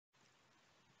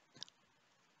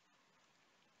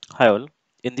Hi all.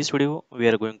 In this video, we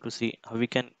are going to see how we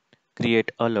can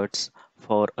create alerts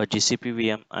for a GCP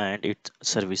VM and its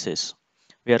services.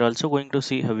 We are also going to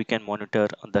see how we can monitor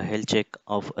the health check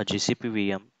of a GCP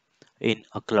VM in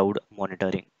a cloud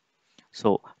monitoring.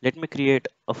 So let me create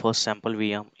a first sample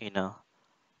VM in a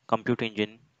compute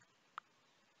engine.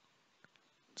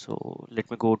 So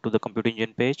let me go to the compute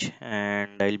engine page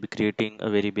and I'll be creating a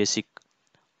very basic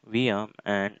VM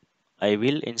and I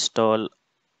will install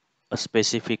a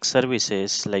specific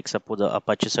services like suppose the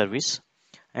Apache service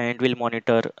and we'll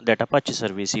monitor that Apache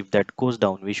service. If that goes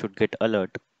down, we should get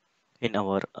alert in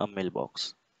our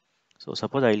mailbox. So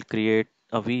suppose I'll create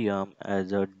a VM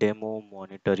as a demo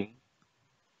monitoring,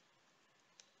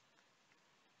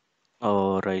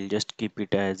 or I'll just keep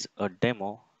it as a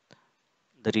demo.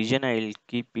 The reason I'll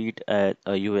keep it as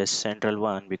a US Central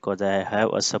one because I have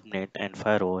a subnet and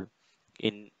firewall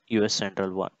in US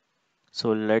Central one.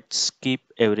 So let's keep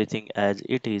everything as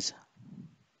it is.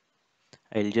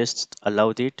 I'll just allow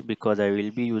it because I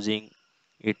will be using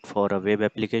it for a web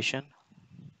application.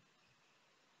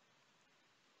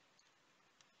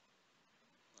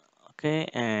 Okay,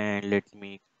 and let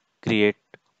me create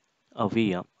a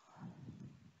VM.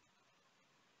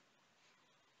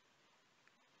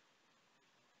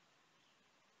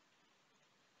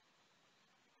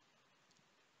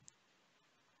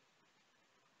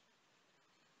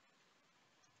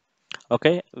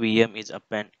 Okay, VM is up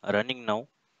and running now.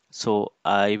 So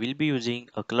I will be using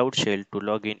a cloud shell to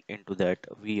log in into that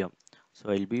VM. So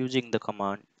I'll be using the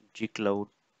command gcloud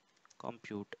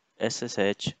compute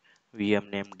ssh VM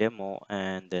name demo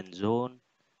and then zone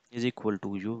is equal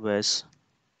to US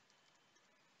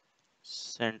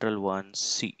central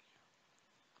 1C.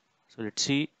 So let's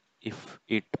see if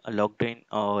it logged in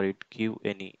or it give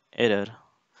any error.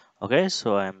 Okay,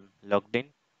 so I'm logged in.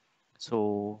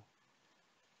 So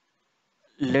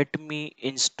let me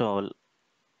install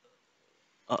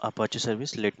Apache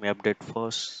service. Let me update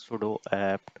first sudo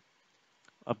apt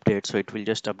update. So it will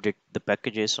just update the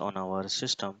packages on our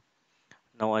system.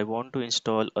 Now I want to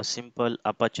install a simple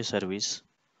Apache service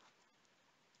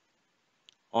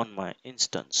on my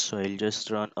instance. So I'll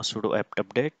just run a sudo apt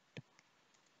update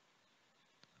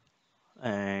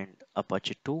and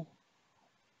Apache 2.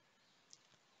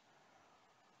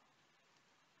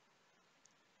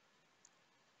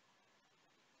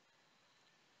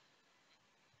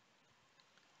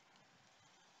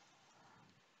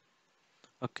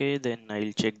 Okay, then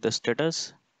I'll check the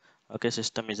status. Okay,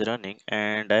 system is running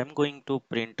and I'm going to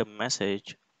print a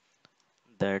message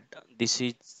that this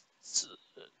is,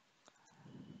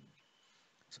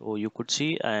 so you could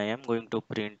see I am going to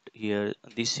print here,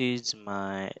 this is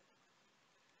my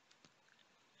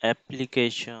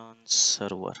application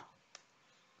server.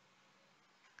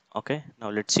 Okay,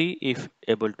 now let's see if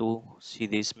able to see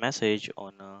this message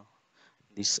on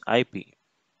this IP.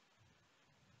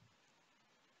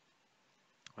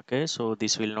 Okay, so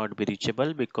this will not be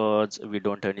reachable because we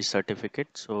don't have any certificate,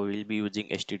 so we'll be using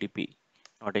HTTP,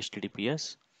 not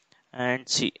HTTPS. And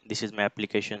see, this is my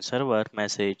application server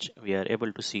message we are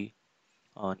able to see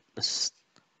on this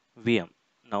VM.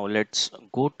 Now let's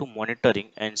go to monitoring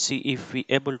and see if we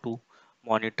able to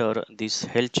monitor this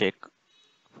health check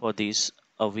for this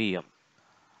VM.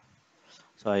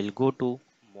 So I'll go to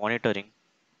monitoring.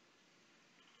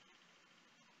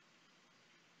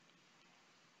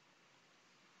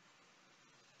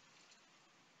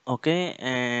 Okay,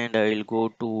 and I'll go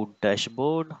to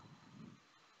dashboard,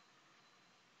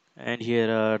 and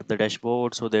here are the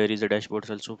dashboard. So there is a dashboard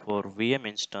also for VM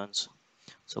instance.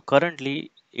 So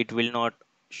currently it will not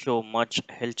show much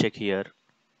health check here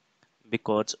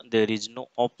because there is no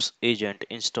ops agent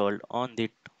installed on the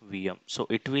VM. So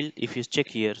it will, if you check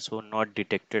here, so not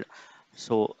detected.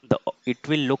 So it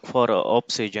will look for a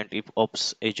ops agent. If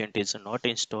ops agent is not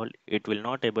installed, it will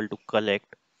not able to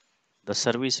collect the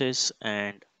services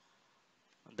and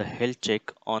the health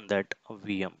check on that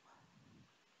VM.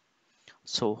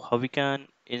 So how we can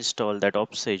install that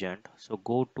ops agent? So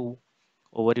go to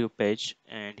overview page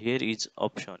and here is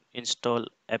option install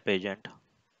app agent.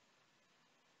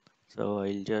 So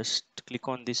I'll just click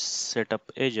on this setup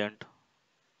agent.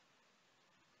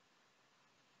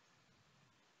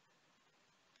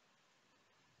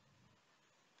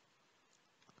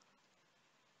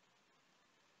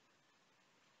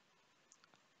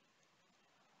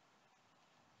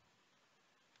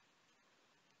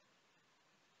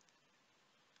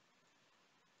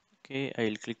 Okay,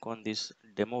 I'll click on this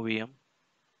demo VM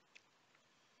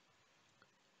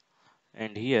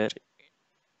and here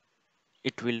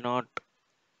it will not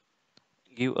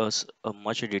give us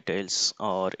much details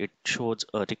or it shows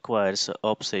requires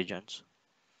ops agents.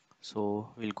 So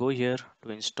we'll go here to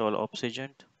install ops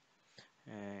agent,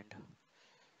 and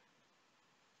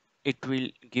it will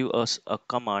give us a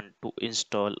command to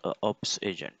install a ops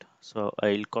agent. So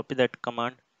I'll copy that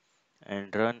command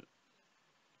and run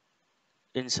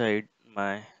inside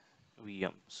my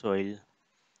VM. So I'll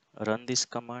run this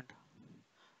command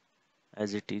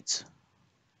as it is.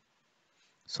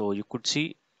 So you could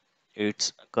see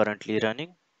it's currently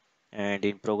running and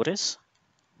in progress.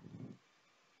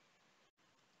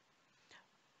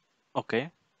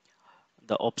 Okay,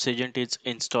 the ops agent is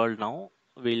installed now.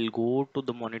 We'll go to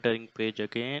the monitoring page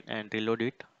again and reload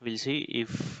it. We'll see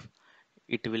if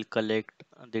it will collect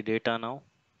the data now.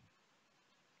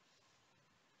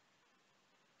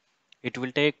 It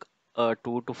will take 2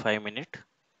 to 5 minutes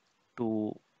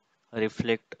to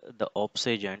reflect the ops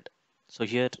agent. So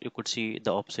here you could see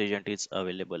the ops agent is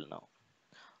available now.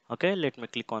 Okay, let me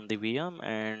click on the VM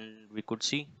and we could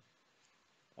see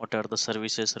what are the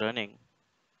services running.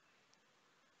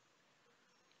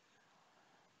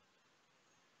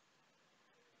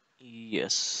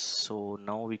 Yes, so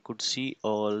now we could see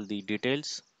all the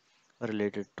details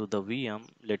related to the VM.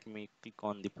 Let me click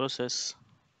on the process.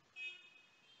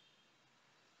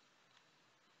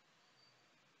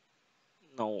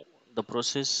 Now the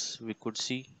process, we could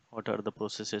see what are the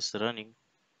processes running.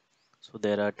 So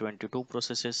there are 22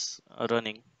 processes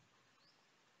running.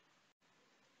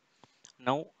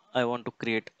 Now I want to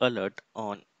create alert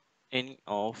on any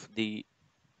of the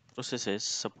processes.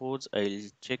 Suppose I'll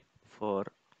check for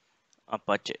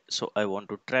Apache. So I want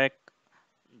to track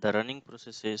the running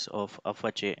processes of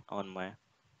Apache on my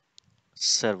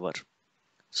server.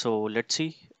 So let's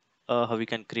see how we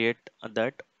can create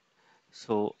that.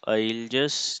 So I'll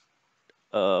just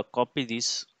copy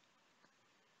this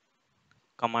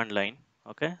command line.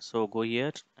 Okay, so go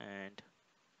here and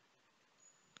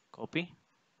copy,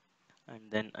 and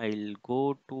then I'll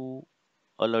go to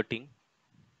alerting.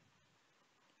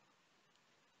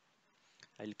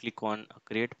 I'll click on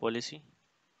create policy,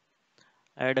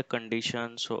 add a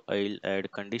condition. So I'll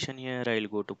add condition here. I'll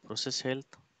go to process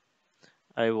health.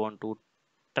 I want to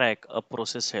track a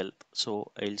process health.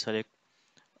 So I'll select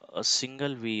a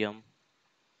single VM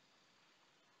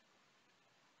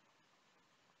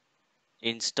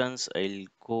instance. I'll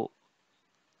go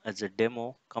as a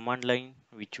demo command line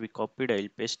which we copied. I'll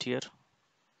paste here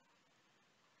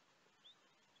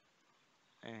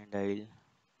and I'll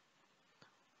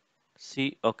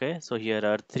see. Okay, so here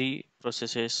are three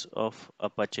processes of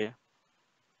Apache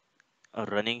are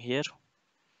running here.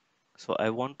 So I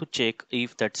want to check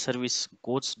if that service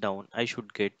goes down, I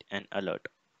should get an alert.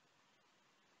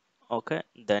 Okay,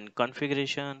 then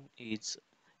configuration is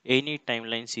any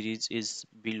timeline series is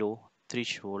below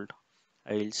threshold.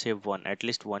 I will say one, at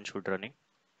least one should running.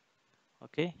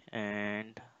 Okay,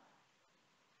 and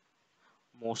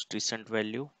most recent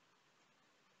value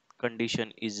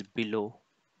condition is below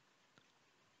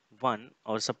one,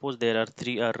 or suppose there are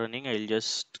three are running, I'll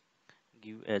just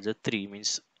give as a three,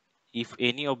 means if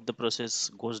any of the process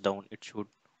goes down, it should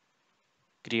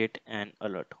create an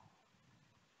alert.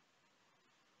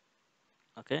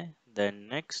 Okay, then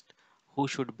next, who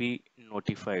should be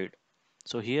notified?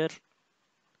 So here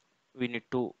we need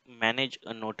to manage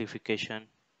a notification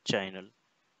channel.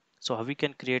 So how we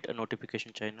can create a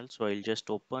notification channel? So I'll just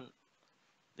open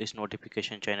this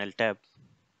notification channel tab,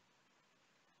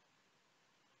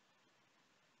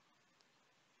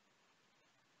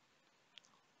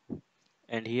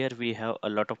 and here we have a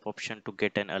lot of option to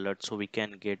get an alert. So we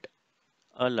can get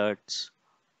alerts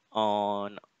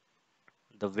on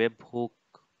the webhook,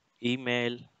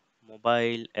 email,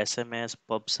 mobile, SMS,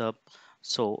 pubs up.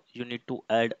 So you need to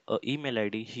add a email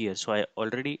ID here. So I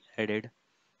already added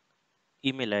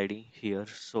email ID here.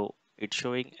 So it's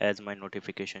showing as my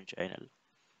notification channel.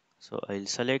 So I'll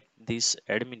select this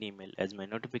admin email as my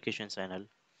notification channel.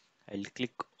 I'll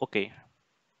click OK,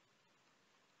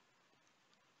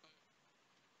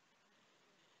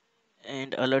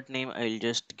 and alert name I'll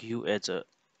just give as a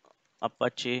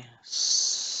Apache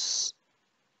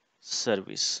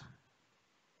service,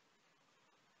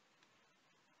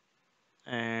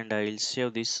 and I'll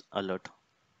save this alert.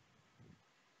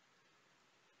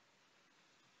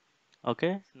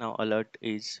 Okay, now alert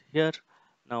is here.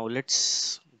 Now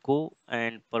let's go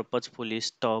and purposefully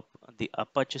stop the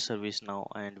Apache service now,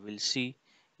 and we'll see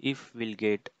if we'll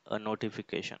get a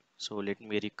notification. So let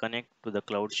me reconnect to the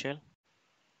Cloud Shell.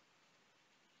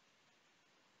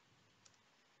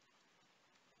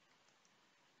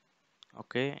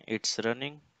 Okay, it's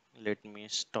running. Let me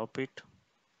stop it.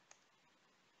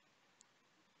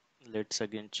 Let's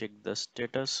again check the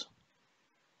status.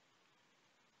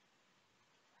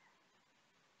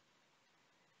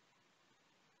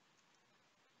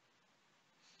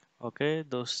 Okay,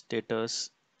 the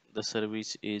status, the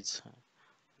service is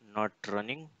not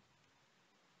running.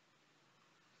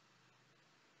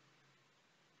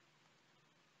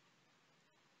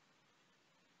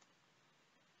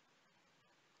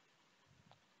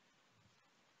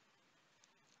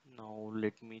 Now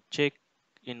let me check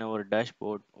in our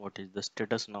dashboard what is the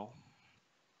status now.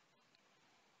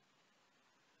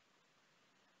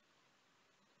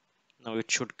 Now it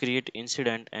should create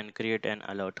incident and create an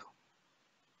alert.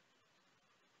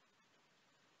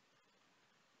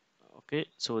 Okay,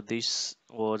 so this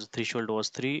was threshold was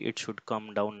 3. It should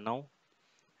come down now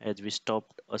as we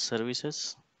stopped a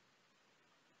services.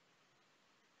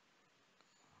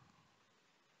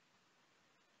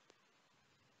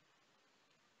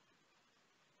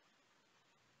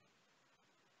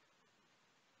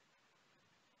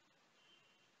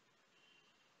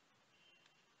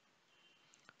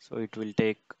 So it will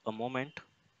take a moment.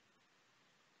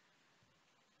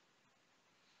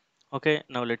 Okay,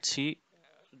 now let's see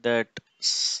that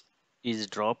is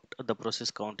dropped. The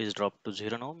process count is dropped to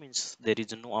 0 now, means there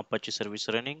is no Apache service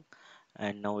running,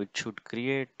 and now it should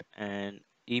create an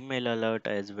email alert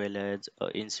as well as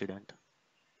a incident.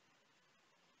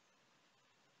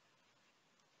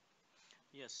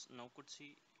 Yes, now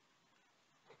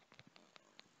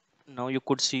you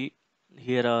could see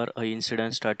here are a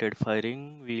incident started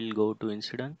firing. We'll go to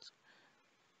incidents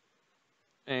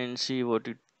and see what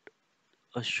it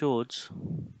shows.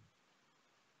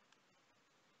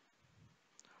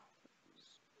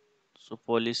 So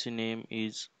policy name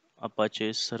is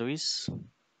Apache service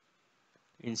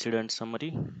incident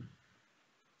summary.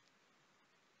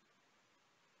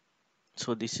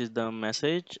 So this is the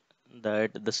message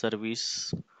that the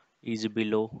service is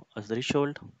below a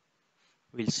threshold.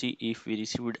 We'll see if we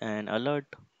received an alert,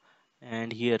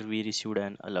 and here we received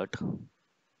an alert.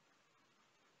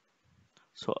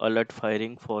 So alert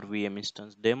firing for VM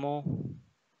instance demo,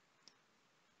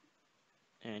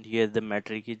 and here the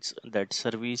metric is that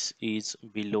service is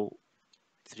below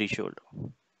threshold.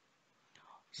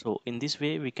 So in this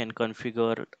way we can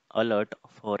configure alert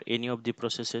for any of the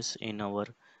processes in our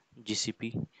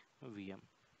GCP VM.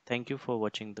 Thank you for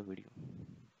watching the video.